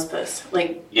Stamos puss.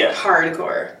 Like, Yeah.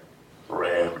 hardcore.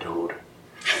 Ram, dude.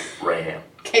 Ram.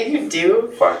 Can you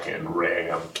do? Fucking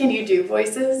Ram. Can you do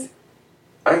voices?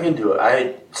 I can do it.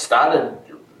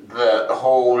 The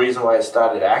whole reason why I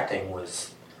started acting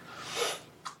was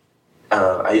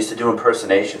I used to do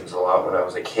impersonations a lot when I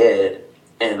was a kid,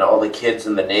 and all the kids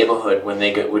in the neighborhood, when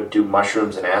they would do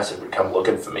mushrooms and acid, would come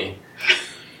looking for me.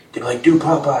 They'd be like, do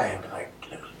Popeye. I'd be like,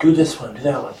 do this one, do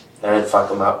that one. And I'd fuck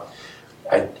them up.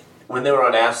 When they were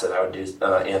on acid, I would do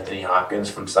Anthony Hopkins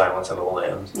from Silence of the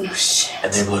Lambs. Oh shit.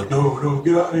 And they'd be like, no,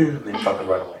 get out of here. And they'd fucking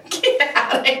run away. Get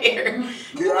out of here.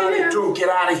 Get out of here, dude. Get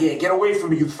out of here. Get away from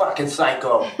me, you fucking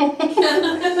psycho.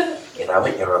 You know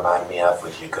what you remind me of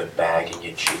with your good bag and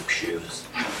your cheap shoes.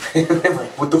 I'm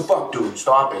like, what the fuck, dude?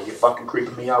 Stop it. You're fucking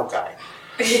creeping me out, guy.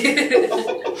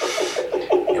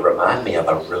 You remind me of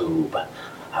a rube.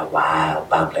 A wild,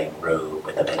 bumbling rube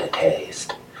with a bit of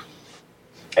taste.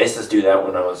 I used to do that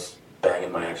when I was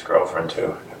banging my ex-girlfriend,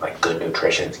 too. Like, good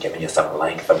nutrition's giving you some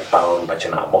length of bone, but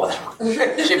you're not more than...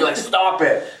 She'd be like, stop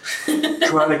it.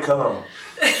 Trying to come.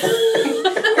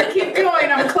 Keep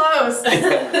going, I'm close.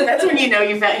 That's when you know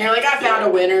you found, you're like, I found a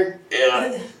winner.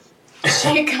 Yeah.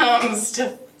 She comes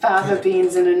to fava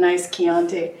beans and a nice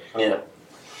Chianti. Yeah.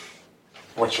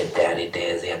 What's your daddy do?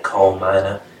 Is he a coal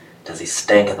miner? Does he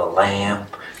stink of the lamb?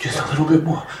 Just a little bit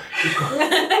more.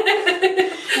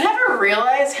 I never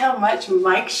realized how much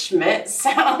Mike Schmidt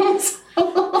sounds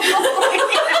like.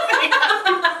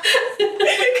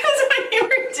 Because when you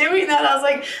were doing that, I was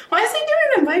like, why is he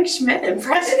doing a Mike Schmidt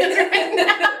impression right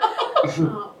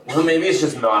now? Well, maybe it's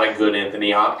just not a good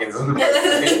Anthony Hopkins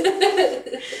impersonation.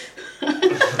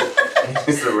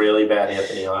 It's a really bad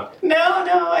Anthony Hopkins. No,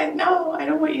 I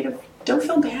don't want you to. Don't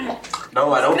feel bad.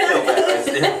 No, I don't feel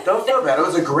bad. Don't feel bad. It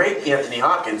was a great Anthony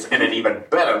Hopkins and an even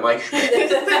better Mike Schmidt.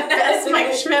 It's the best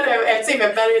Mike Schmidt. It's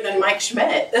even better than Mike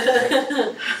Schmidt.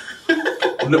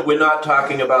 No, we're not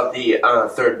talking about the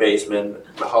third baseman,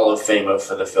 Hall of Famer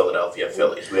for the Philadelphia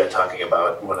Phillies. We are talking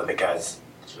about one of the guys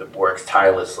that works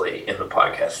tirelessly in the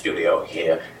podcast studio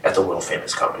here at the world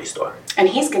famous Comedy Store. And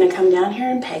he's going to come down here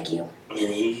and peg you.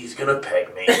 And he's going to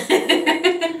peg me.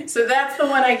 So that's the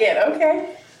one I get,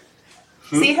 okay?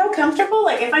 See how comfortable?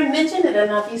 Like, if I mention it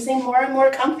enough, you seem more and more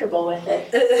comfortable with it.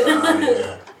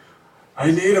 Yeah.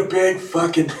 I need a big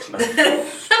fucking...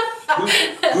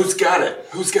 Who's got it?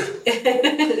 Who's got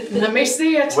it? Let me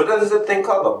see it. What is the thing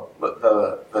called?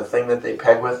 The thing that they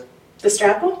peg with? The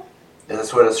strap-on? Is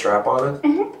this what a strap-on is?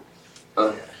 Mm-hmm.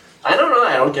 I don't know.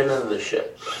 I don't get into this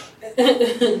shit.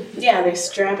 Yeah, they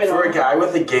strap it For on. a guy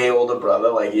with a gay older brother,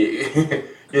 like,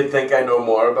 you'd think I know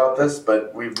more about this,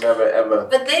 but we've never, ever...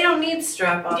 But they don't need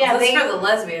strap-ons. Yeah, That's they- for the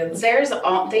lesbians.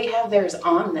 They have theirs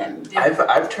on them.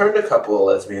 I've turned a couple of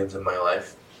lesbians in my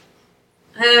life.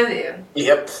 Have you?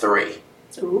 Yep, 3.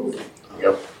 Ooh.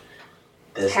 Yep.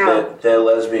 How? They're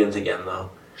lesbians again, though.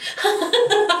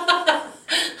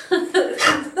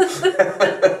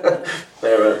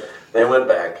 They went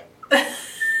back.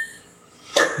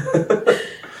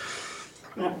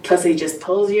 Pussy just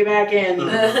pulls you back in.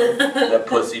 That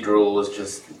pussy drool was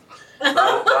just...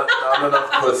 Not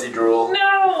enough pussy drool.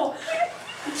 No!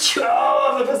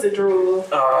 Oh, the pussy drool.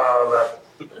 Oh,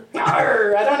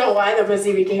 Arr, I don't know why the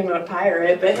pussy became a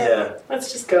pirate, but Yeah.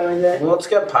 let's just go with it. well, it's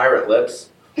got pirate lips.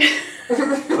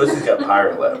 Pussy's got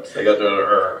pirate lips. They got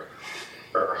the...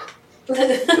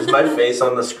 Is my face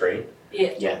on the screen?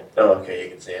 Yeah. Yeah. Oh, okay, you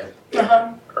can see it.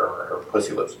 Uh-huh. Her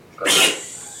pussy lips.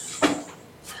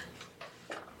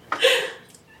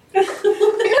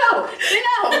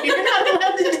 No, you're not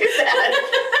allowed to do that.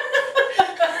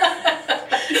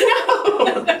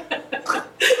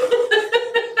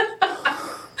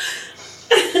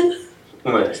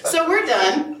 No. So we're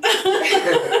done.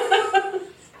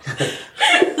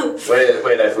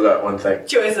 Wait, I forgot one thing.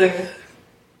 Choicing.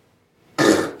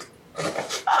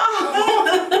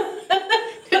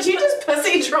 Did you just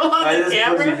pussy drool on the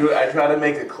camera? I try to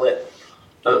make a clip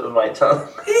of my tongue.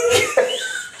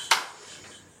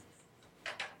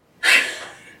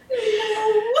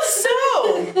 So,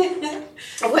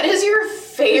 what is your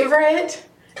favorite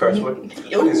curse word?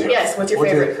 Ooh, yes, what's your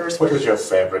favorite curse What word? is your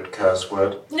favorite curse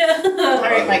word? All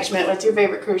right, Mike Schmidt, what's your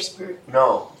favorite curse word?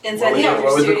 No. Inside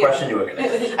What was the question you were going to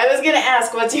ask? I was going to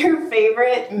ask, what's your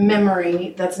favorite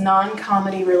memory that's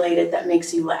non-comedy related that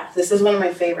makes you laugh? This is one of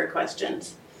my favorite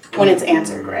questions when it's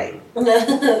answered right.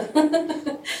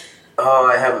 Oh,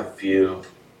 I have a few.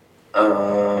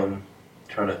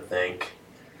 Trying to think.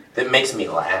 That makes me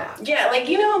laugh. Yeah, like,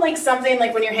 you know, like something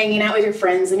like when you're hanging out with your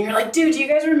friends and you're like, dude, do you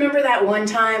guys remember that one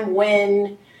time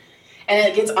when... And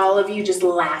it gets all of you just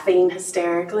laughing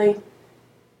hysterically?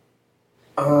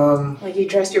 Like you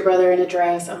dressed your brother in a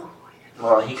dress. Oh.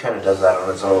 Well, he kind of does that on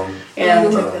his own.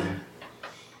 Yeah.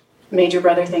 Made your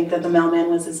brother think that the mailman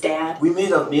was his dad.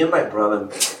 Me and my brother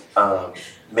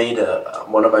made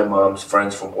one of my mom's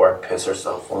friends from work piss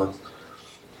herself once.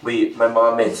 My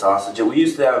mom made sausages.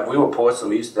 We were poor, so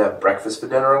we used to have breakfast for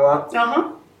dinner a lot.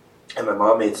 Uh-huh. And my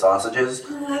mom made sausages.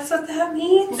 Oh, that's what that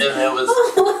means.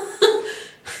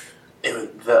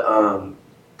 And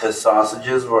the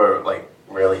sausages were like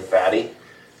really fatty.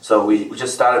 So we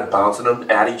just started bouncing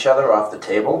them at each other off the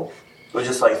table. We were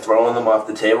just like throwing them off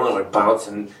the table and would bounce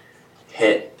and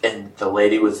hit. And the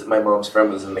lady my mom's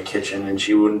friend was in the kitchen and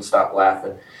she wouldn't stop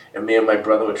laughing. And me and my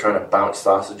brother were trying to bounce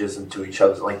sausages into each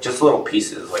other, like just little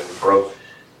pieces, like we broke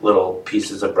little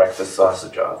pieces of breakfast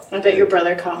sausage off. I bet your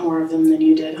brother caught more of them than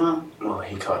you did, huh? Well,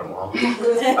 he caught them all.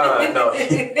 No,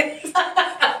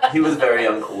 he was very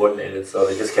uncoordinated, so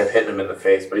they just kept hitting him in the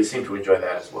face, but he seemed to enjoy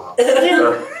that as well.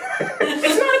 It's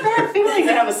not a bad feeling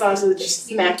to have a sausage that just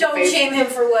smacked your Don't face. shame him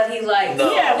for what he likes. No.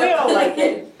 Yeah, we all like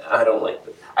it. I don't like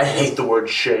it. I hate the word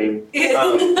shame.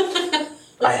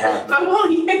 I have. But we'll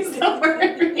use the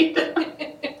word.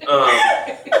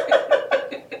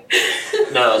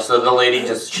 No, so the lady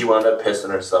she wound up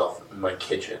pissing herself in my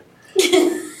kitchen.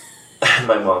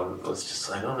 My mom was just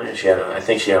like, oh man, I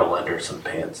think she had to lend her some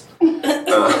pants.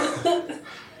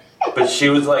 But she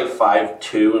was like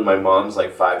 5'2" and my mom's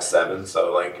like 5'7",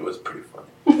 so like it was pretty funny.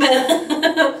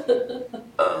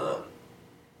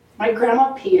 My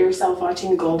grandma peed herself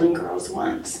watching Golden Girls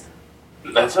once.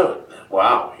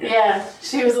 Wow. Yeah,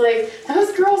 she was like,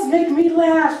 those girls make me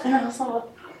laugh. And I was like,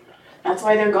 that's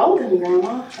why they're golden,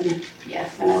 Grandma. And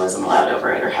I wasn't allowed over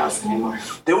at her house anymore.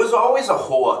 There was always a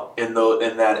whore in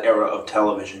that era of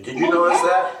television. Did you notice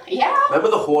that? Yeah. Remember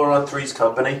the whore on Three's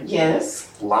Company? Yes.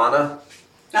 Lana?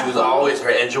 She was always, her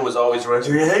engine was always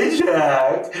running, hey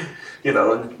Jack! You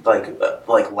know, and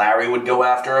like Larry would go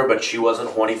after her, but she wasn't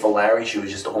horny for Larry, she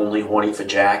was just only horny for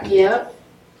Jack. Yep.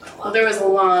 Well, there was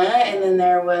Lana, and then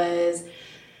there was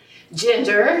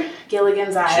Ginger,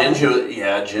 Gilligan's Island.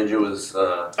 Ginger was...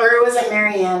 Or it was it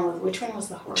Marianne? Which one was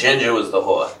the whore? Ginger was the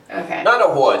whore. Okay. Not a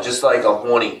whore, just like a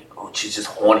horny... Oh, she's just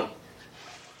horny.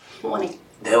 Horny.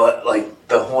 They were like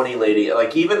the horny lady,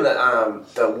 like even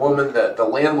the woman, the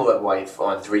landlord wife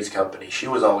on Three's Company, she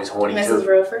was always horny Mrs. too.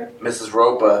 Roper? Mrs.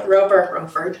 Roper. Roper.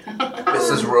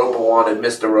 Mrs. Roper wanted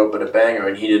Mr. Roper to bang her,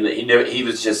 and he didn't. He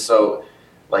was just so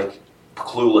like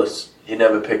clueless. He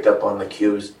never picked up on the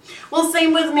cues. Well,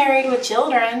 same with Married with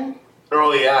Children.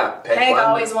 Oh yeah, Peg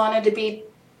always wanted to be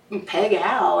Peg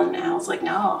Al, and Al's like,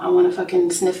 no, I want to fucking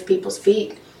sniff people's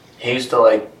feet. He used to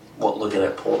like looking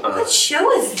at porn. What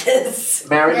show is this?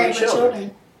 Married with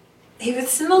Children. He would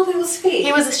smell people's feet.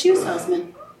 He was a shoe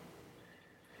salesman.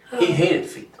 He hated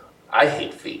feet though. I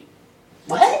hate feet.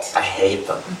 What? I hate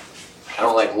them. I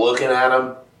don't like looking at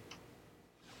them.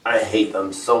 I hate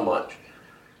them so much.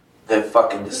 They're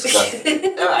fucking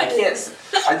disgusting. I can't.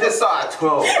 I just saw a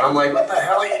toe. I'm like, what the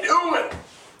hell are you doing?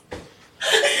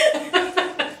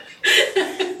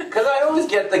 Because I always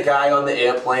get the guy on the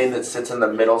airplane that sits in the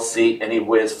middle seat and he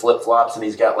wears flip-flops and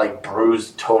he's got like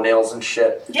bruised toenails and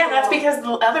shit. Yeah, that's because the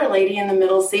other lady in the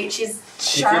middle seat, she's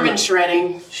Charmin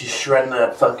shredding. She's shredding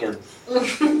that fucking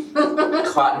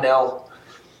cottonelle.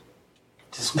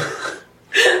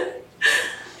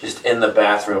 Just in the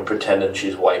bathroom pretending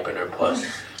she's wiping her puss.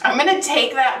 I'm going to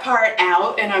take that part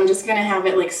out and I'm just going to have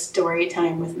it like story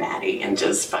time with Maddie and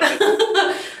just fucking...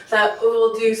 That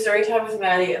we'll do story time with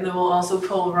Maddie, and then we'll also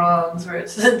pull Ron's where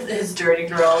it's his dirty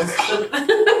girls.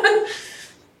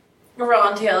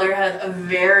 Ron Taylor had a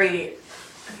very,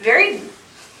 very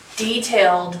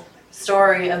detailed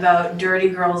story about dirty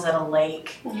girls at a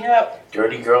lake. Yep.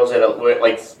 Dirty girls at a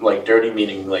like dirty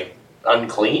meaning like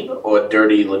unclean, or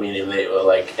dirty meaning they were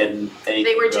like and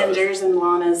they were Gingers and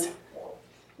Lana's.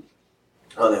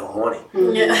 Oh, they were horny.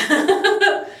 Mm-hmm.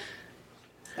 Yeah.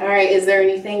 All right, is there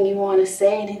anything you want to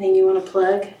say? Anything you want to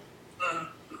plug?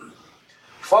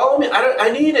 Follow me. I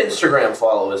need Instagram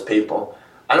followers, people.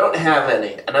 I don't have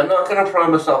any, and I'm not gonna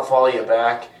promise I'll follow you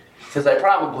back because I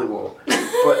probably won't.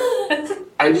 But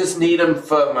I just need them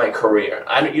for my career.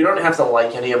 You don't have to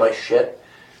like any of my shit.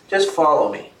 Just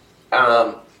follow me.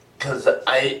 Because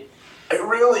I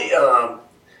really,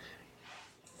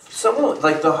 someone,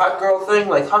 like the hot girl thing,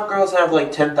 like hot girls have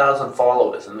like 10,000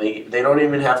 followers and they don't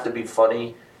even have to be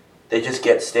funny. They just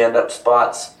get stand-up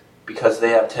spots because they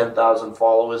have 10,000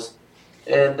 followers.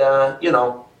 And, you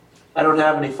know, I don't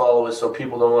have any followers, so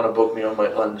people don't want to book me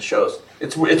on the shows.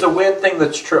 It's a weird thing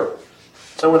that's true.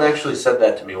 Someone actually said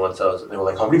that to me once. They were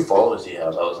like, how many followers do you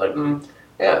have? I was like,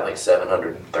 yeah, like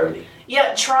 730.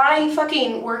 Yeah, try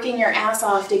fucking working your ass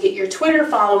off to get your Twitter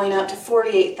following up to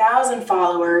 48,000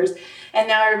 followers, and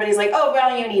now everybody's like, oh,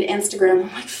 well, you need Instagram.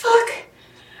 I'm like, fuck.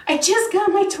 I just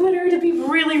got my Twitter to be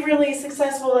really, really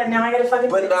successful, and now I gotta fucking...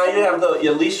 But now you have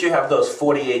at least you have those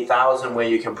 48,000 where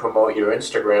you can promote your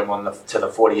Instagram to the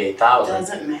 48,000.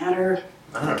 Doesn't matter.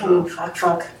 I don't know.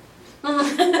 Fuck.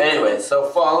 Anyway, so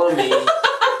follow me.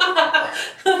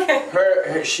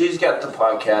 Okay. She's got the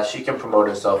podcast. She can promote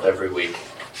herself every week.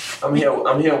 I'm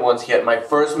here once getting my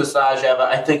first massage ever.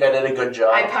 I think I did a good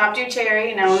job. I popped your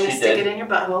cherry, now I'm gonna She stick did. it in your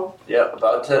butthole. Yeah,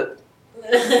 about to.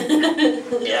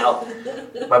 Yeah,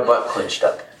 my butt clenched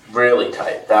up really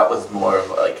tight. That was more of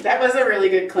like. That was a really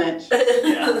good clinch.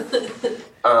 Yeah.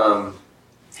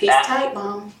 He's At- tight,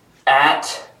 Mom.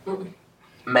 At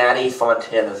Maddie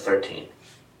Fontana 13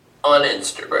 on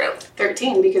Instagram.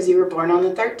 13, because you were born on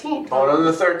the 13th. Born on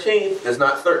the 13th. There's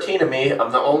not 13 of me.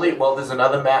 I'm the only. Well, there's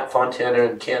another Matt Fontana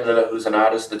in Canada who's an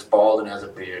artist that's bald and has a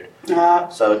beard.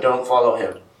 So don't follow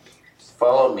him.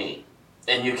 Follow me.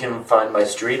 And you can find my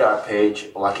street art page,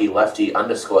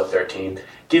 LuckyLefty_13.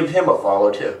 Give him a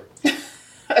follow too.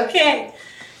 Okay,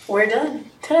 we're done.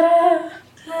 Ta-da!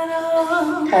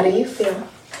 Ta-da. How do you feel?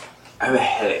 I have a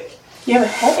headache. You have a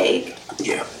headache.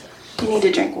 Yeah. You need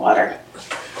to drink water.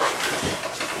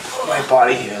 My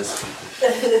body hairs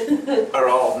are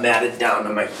all matted down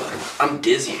to my foot. I'm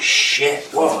dizzy as shit.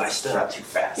 Whoa, I stood up too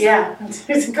fast. Yeah,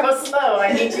 go slow.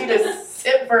 I need you to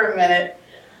sit for a minute.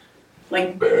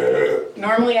 Like,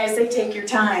 normally I say take your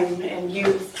time, and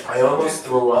you... I almost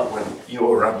threw up when you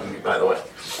were rubbing me, by the way.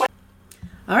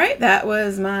 All right, that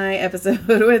was my episode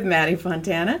with Maddie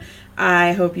Fontana.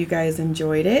 I hope you guys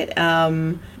enjoyed it.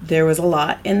 There was a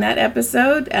lot in that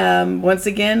episode. Once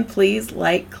again, please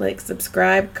like, click,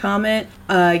 subscribe, comment.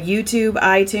 YouTube,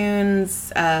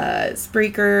 iTunes,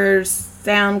 Spreaker,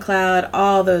 SoundCloud,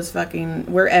 all those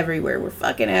fucking... We're everywhere. We're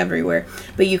fucking everywhere.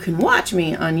 But you can watch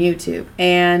me on YouTube.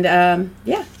 And,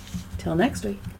 yeah, till next week.